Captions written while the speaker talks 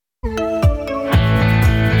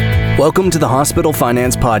Welcome to the Hospital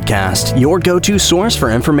Finance Podcast, your go-to source for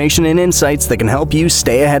information and insights that can help you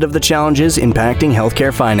stay ahead of the challenges impacting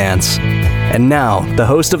healthcare finance. And now, the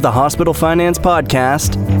host of the Hospital Finance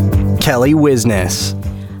Podcast, Kelly Wisness.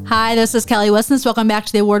 Hi, this is Kelly Wisness. Welcome back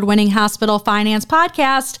to the award-winning Hospital Finance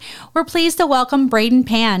Podcast. We're pleased to welcome Braden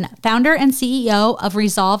Pan, founder and CEO of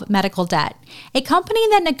Resolve Medical Debt, a company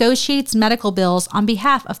that negotiates medical bills on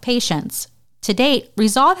behalf of patients. To date,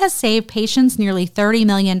 Resolve has saved patients nearly $30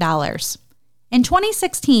 million. In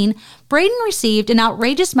 2016, Braden received an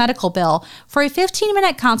outrageous medical bill for a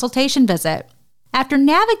 15-minute consultation visit. After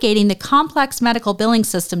navigating the complex medical billing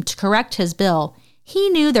system to correct his bill, he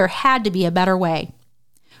knew there had to be a better way.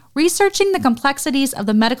 Researching the complexities of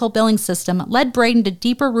the medical billing system led Braden to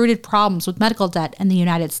deeper-rooted problems with medical debt in the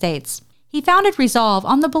United States. He founded Resolve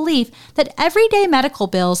on the belief that everyday medical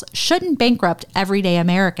bills shouldn't bankrupt everyday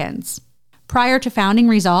Americans. Prior to founding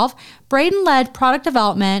Resolve, Braden led product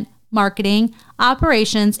development, marketing,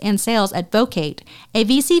 operations, and sales at Vocate, a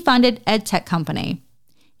VC-funded edtech company.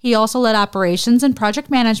 He also led operations and project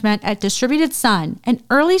management at Distributed Sun, an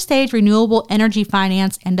early-stage renewable energy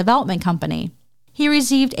finance and development company. He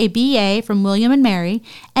received a BA from William & Mary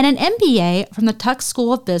and an MBA from the Tuck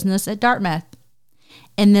School of Business at Dartmouth.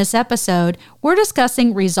 In this episode, we're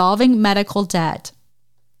discussing resolving medical debt.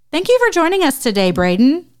 Thank you for joining us today,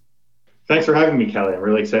 Braden. Thanks for having me, Kelly. I'm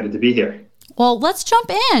really excited to be here. Well, let's jump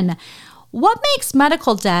in. What makes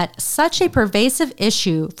medical debt such a pervasive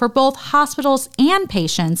issue for both hospitals and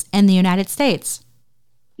patients in the United States?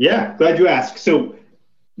 Yeah, glad you asked. So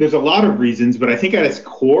there's a lot of reasons, but I think at its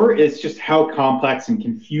core, it's just how complex and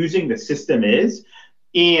confusing the system is.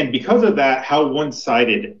 And because of that, how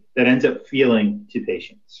one-sided that ends up feeling to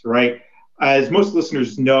patients, right? As most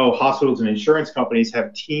listeners know, hospitals and insurance companies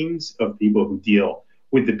have teams of people who deal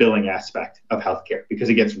with the billing aspect of healthcare because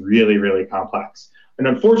it gets really, really complex. And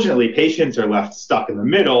unfortunately, patients are left stuck in the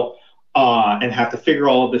middle and have to figure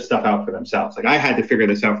all of this stuff out for themselves. Like I had to figure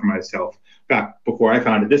this out for myself back before I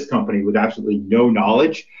founded this company with absolutely no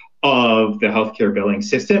knowledge of the healthcare billing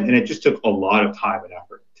system. And it just took a lot of time and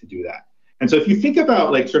effort to do that. And so if you think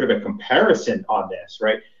about like sort of a comparison on this,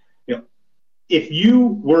 right? You know, if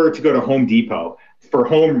you were to go to Home Depot for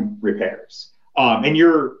home repairs and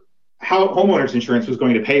how homeowners insurance was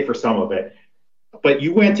going to pay for some of it, but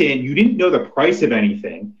you went in, you didn't know the price of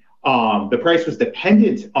anything. The price was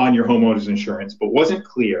dependent on your homeowner's insurance, but wasn't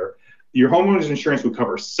clear. Your homeowner's insurance would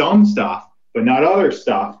cover some stuff, but not other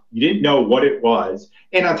stuff. You didn't know what it was.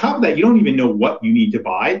 And on top of that, you don't even know what you need to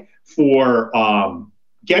buy for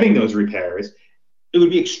getting those repairs. It would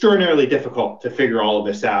be extraordinarily difficult to figure all of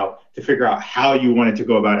this out, to figure out how you wanted to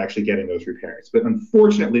go about actually getting those repairs. But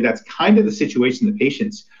unfortunately, that's kind of the situation the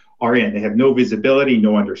patients are in. They have no visibility,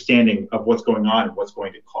 no understanding of what's going on and what's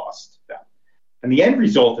going to cost them. And the end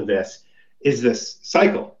result of this is this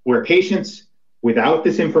cycle where patients without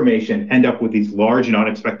this information end up with these large and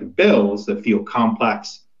unexpected bills that feel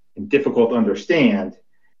complex and difficult to understand.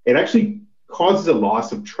 It actually causes a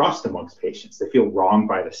loss of trust amongst patients. They feel wronged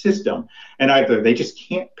by the system, and either they just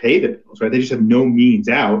can't pay the bills, right? They just have no means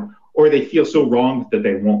out, or they feel so wronged that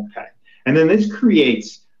they won't pay. And then this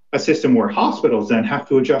creates a system where hospitals then have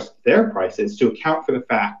to adjust their prices to account for the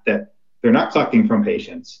fact that they're not collecting from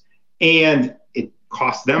patients, and it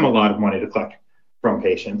costs them a lot of money to collect from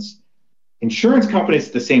patients. Insurance companies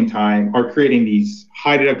at the same time are creating these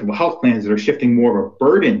high deductible health plans that are shifting more of a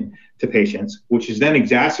burden to patients, which is then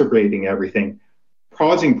exacerbating everything,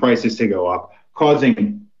 causing prices to go up,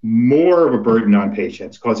 causing more of a burden on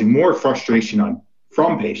patients, causing more frustration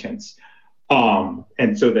from patients,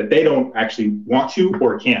 and so that they don't actually want to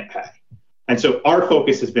or can't pay. And so our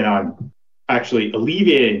focus has been on actually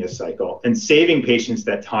alleviating this cycle and saving patients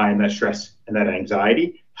that time, that stress, and that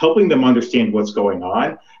anxiety, helping them understand what's going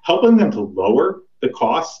on, helping them to lower the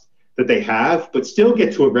cost that they have, but still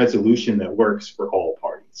get to a resolution that works for all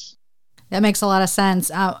parties. That makes a lot of sense.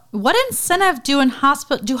 What incentive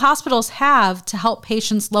do hospitals have to help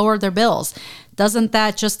patients lower their bills? Doesn't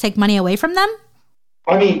that just take money away from them?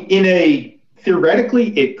 I mean,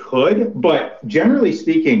 theoretically, it could, but generally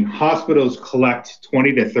speaking, hospitals collect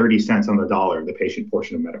 20 to 30 cents on the dollar of the patient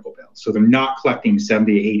portion of medical bills. So they're not collecting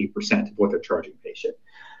 70 to 80% of what they're charging patient.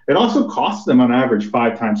 It also costs them on average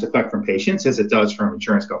 5 times to collect from patients as it does from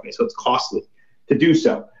insurance companies. So it's costly to do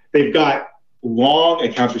so. They've got long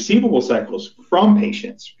accounts receivable cycles from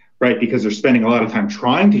patients, right? Because they're spending a lot of time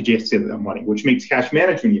trying to just get that money, which makes cash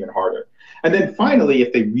management even harder. And then finally,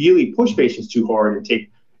 if they really push patients too hard and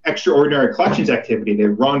take extraordinary collections activity, they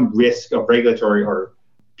run risk of regulatory or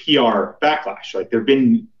PR backlash. Like there've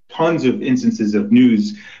been tons of instances of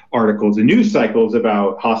news articles and news cycles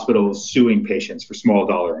about hospitals suing patients for small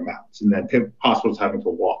dollar amounts, and then hospitals having to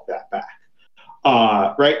walk that back.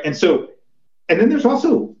 Right. And then there's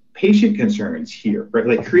also patient concerns here, right?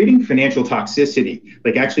 Like creating financial toxicity,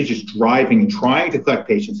 like actually just driving and trying to collect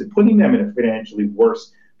patients and putting them in a financially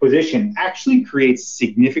worse position actually creates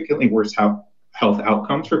significantly worse health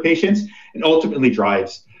outcomes for patients and ultimately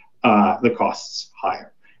drives the costs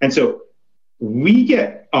higher. And so we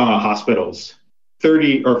get hospitals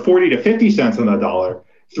 30 or 40 to 50 cents on the dollar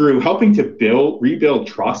through helping to rebuild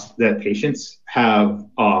trust that patients have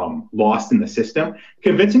lost in the system,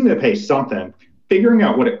 convincing them to pay something, figuring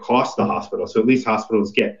out what it costs the hospital, so at least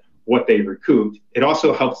hospitals get what they recouped. It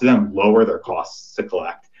also helps them lower their costs to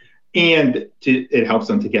collect, and it helps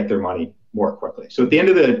them to get their money more quickly. So at the end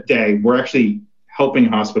of the day, we're actually helping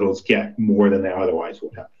hospitals get more than they otherwise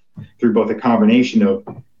would have through both a combination of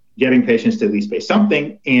getting patients to at least pay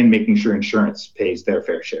something and making sure insurance pays their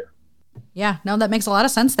fair share. Yeah, no, that makes a lot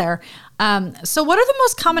of sense there. So what are the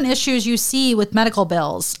most common issues you see with medical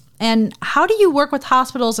bills? And how do you work with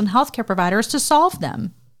hospitals and healthcare providers to solve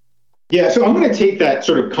them? Yeah, so I'm going to take that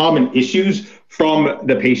sort of common issues from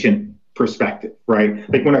the patient perspective, right?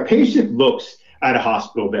 Like when a patient looks at a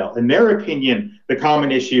hospital bill, in their opinion, the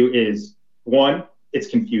common issue is, one, it's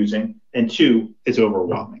confusing, and two, it's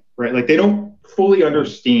overwhelming, right? Like they don't fully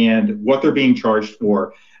understand what they're being charged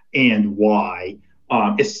for and why,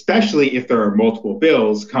 especially if there are multiple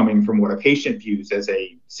bills coming from what a patient views as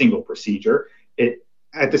a single procedure.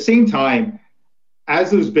 At the same time,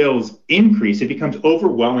 as those bills increase, it becomes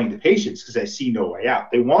overwhelming to patients because they see no way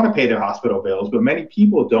out. They want to pay their hospital bills, but many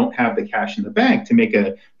people don't have the cash in the bank to make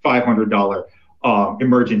a $500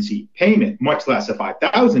 emergency payment, much less a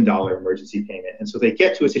 $5,000 emergency payment. And so they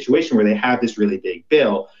get to a situation where they have this really big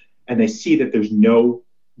bill and they see that there's no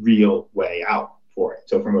real way out for it.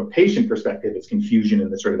 So from a patient perspective, it's confusion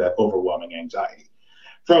and the sort of that overwhelming anxiety.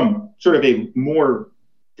 From sort of a more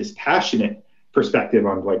dispassionate perspective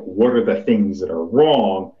on like what are the things that are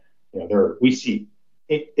wrong, we see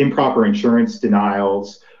improper insurance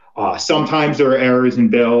denials. Sometimes there are errors in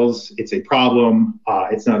bills. It's a problem.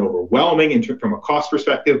 It's not overwhelming from a cost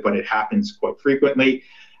perspective, but it happens quite frequently.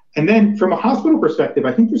 And then from a hospital perspective,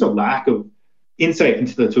 I think there's a lack of insight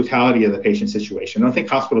into the totality of the patient situation. I don't think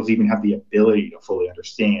hospitals even have the ability to fully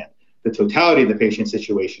understand the totality of the patient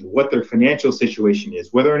situation, what their financial situation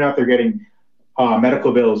is, whether or not they're getting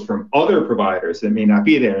medical bills from other providers that may not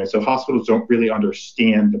be there. And so hospitals don't really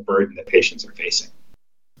understand the burden that patients are facing.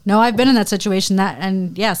 No, I've been in that situation.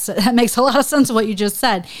 And yes, that makes a lot of sense what you just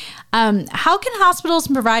said. How can hospitals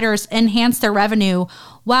and providers enhance their revenue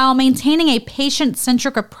while maintaining a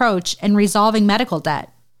patient-centric approach and resolving medical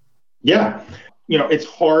debt? Yeah, it's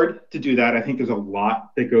hard to do that. I think there's a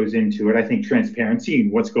lot that goes into it. I think transparency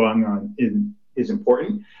and what's going on is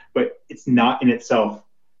important, but it's not in itself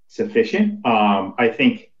sufficient. I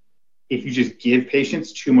think if you just give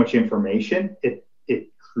patients too much information, it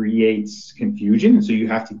creates confusion. And so you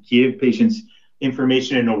have to give patients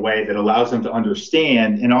information in a way that allows them to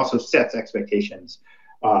understand and also sets expectations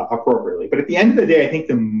appropriately. But at the end of the day, I think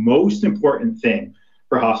the most important thing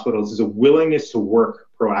for hospitals is a willingness to work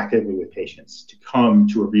proactively with patients to come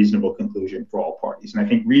to a reasonable conclusion for all parties. And I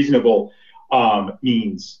think reasonable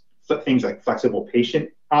means things like flexible patient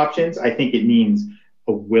options. I think it means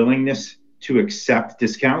a willingness to accept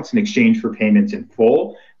discounts in exchange for payments in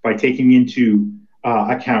full by taking into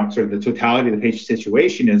account sort of the totality of the patient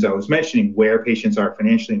situation, as I was mentioning, where patients are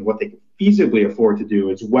financially and what they can feasibly afford to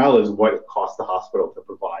do, as well as what it costs the hospital to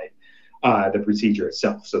provide the procedure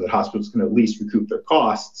itself, so that hospitals can at least recoup their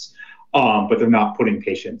costs, but they're not putting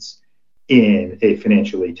patients in a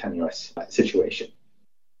financially tenuous situation.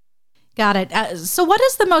 Got it. So what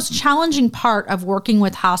is the most challenging part of working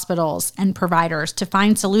with hospitals and providers to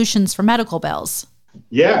find solutions for medical bills?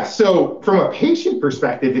 Yeah, so from a patient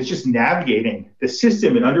perspective, it's just navigating the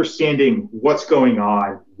system and understanding what's going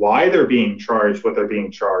on, why they're being charged, what they're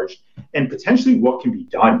being charged, and potentially what can be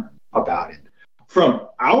done about it. From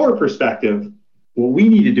our perspective, what we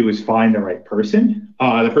need to do is find the right person,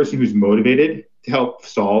 the person who's motivated to help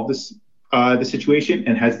solve the situation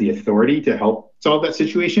and has the authority to help solve that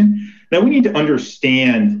situation. Then we need to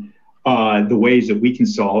understand the ways that we can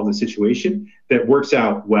solve the situation that works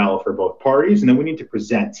out well for both parties. And then we need to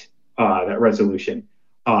present that resolution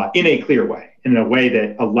in a clear way, in a way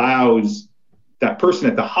that allows that person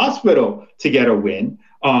at the hospital to get a win,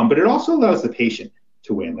 but it also allows the patient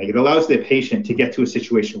to win. Like it allows the patient to get to a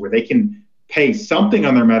situation where they can pay something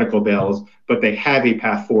on their medical bills, but they have a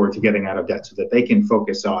path forward to getting out of debt so that they can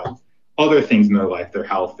focus on other things in their life, their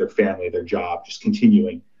health, their family, their job, just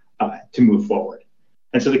continuing to move forward.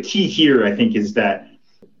 And so the key here, I think, is that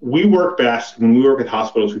we work best when we work with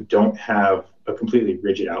hospitals who don't have a completely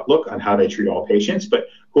rigid outlook on how they treat all patients, but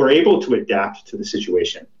who are able to adapt to the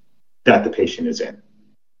situation that the patient is in.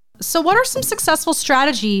 So what are some successful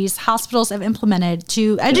strategies hospitals have implemented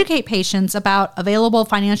to educate patients about available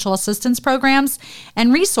financial assistance programs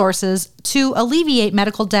and resources to alleviate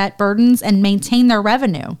medical debt burdens and maintain their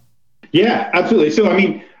revenue? Yeah, absolutely. So,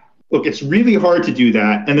 look, it's really hard to do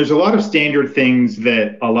that. And there's a lot of standard things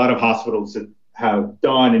that a lot of hospitals have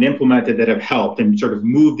done and implemented that have helped and sort of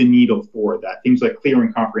moved the needle for that. Things like clear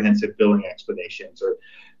and comprehensive billing explanations or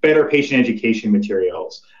better patient education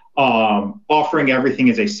materials. Offering everything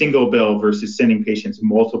as a single bill versus sending patients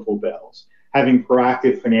multiple bills, having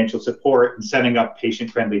proactive financial support and setting up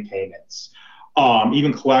patient-friendly payments,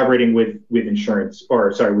 even collaborating with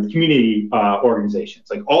community organizations.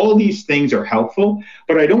 Like all of these things are helpful,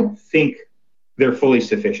 but I don't think they're fully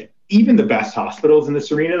sufficient. Even the best hospitals in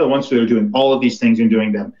this arena, the ones that are doing all of these things and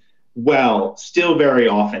doing them well, still very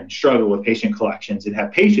often struggle with patient collections and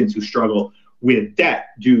have patients who struggle with debt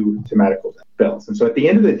due to medical bills. And so at the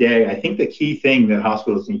end of the day, I think the key thing that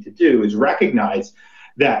hospitals need to do is recognize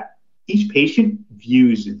that each patient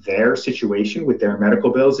views their situation with their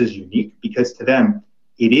medical bills as unique, because to them,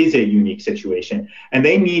 it is a unique situation. And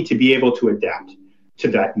they need to be able to adapt to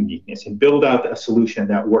that uniqueness and build out a solution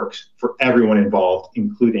that works for everyone involved,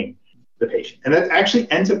 including the patient. And that actually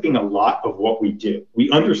ends up being a lot of what we do.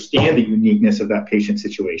 We understand the uniqueness of that patient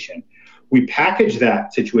situation. We package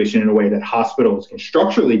that situation in a way that hospitals can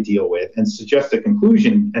structurally deal with and suggest a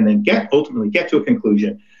conclusion, and then ultimately get to a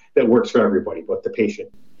conclusion that works for everybody, both the patient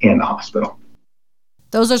and the hospital.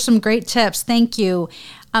 Those are some great tips. Thank you.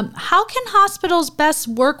 How can hospitals best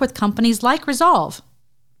work with companies like Resolve?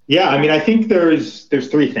 Yeah, I think there's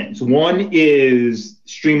three things. One is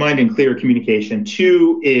streamlined and clear communication.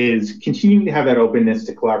 Two is continuing to have that openness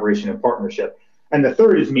to collaboration and partnership. And the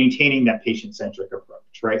third is maintaining that patient-centric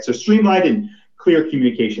approach, right? So streamlined and clear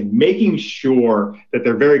communication, making sure that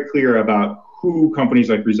they're very clear about who companies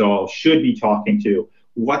like Resolve should be talking to,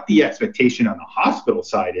 what the expectation on the hospital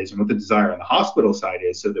side is, and what the desire on the hospital side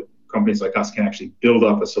is, so that companies like us can actually build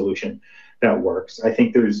up a solution that works. I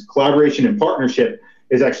think there's collaboration and partnership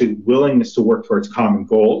is actually willingness to work towards common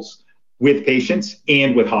goals with patients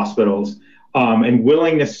and with hospitals, and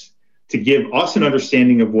willingness to give us an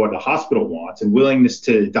understanding of what a hospital wants and willingness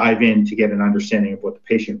to dive in to get an understanding of what the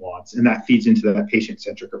patient wants. And that feeds into that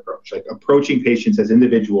patient-centric approach, like approaching patients as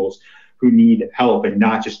individuals who need help and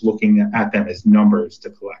not just looking at them as numbers to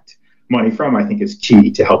collect money from, I think is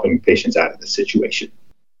key to helping patients out of this situation.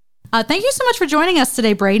 Thank you so much for joining us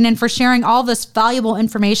today, Braden, and for sharing all this valuable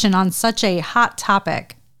information on such a hot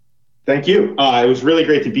topic. Thank you. It was really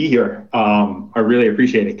great to be here. I really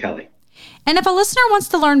appreciate it, Kelly. And if a listener wants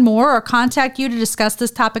to learn more or contact you to discuss this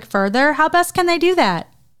topic further, how best can they do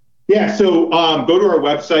that? Yeah, so go to our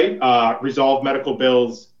website,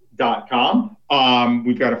 resolvemedicalbills.com.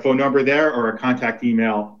 We've got a phone number there or a contact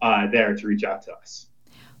email there to reach out to us.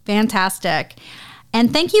 Fantastic.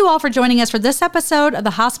 And thank you all for joining us for this episode of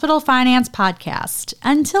the Hospital Finance Podcast.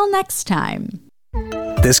 Until next time.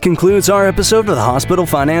 This concludes our episode of the Hospital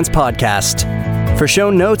Finance Podcast. For show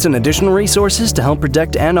notes and additional resources to help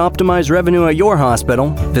protect and optimize revenue at your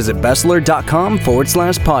hospital, visit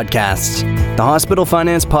Bessler.com/podcasts. The Hospital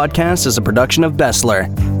Finance Podcast is a production of Bessler.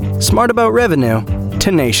 Smart about revenue,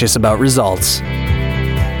 tenacious about results.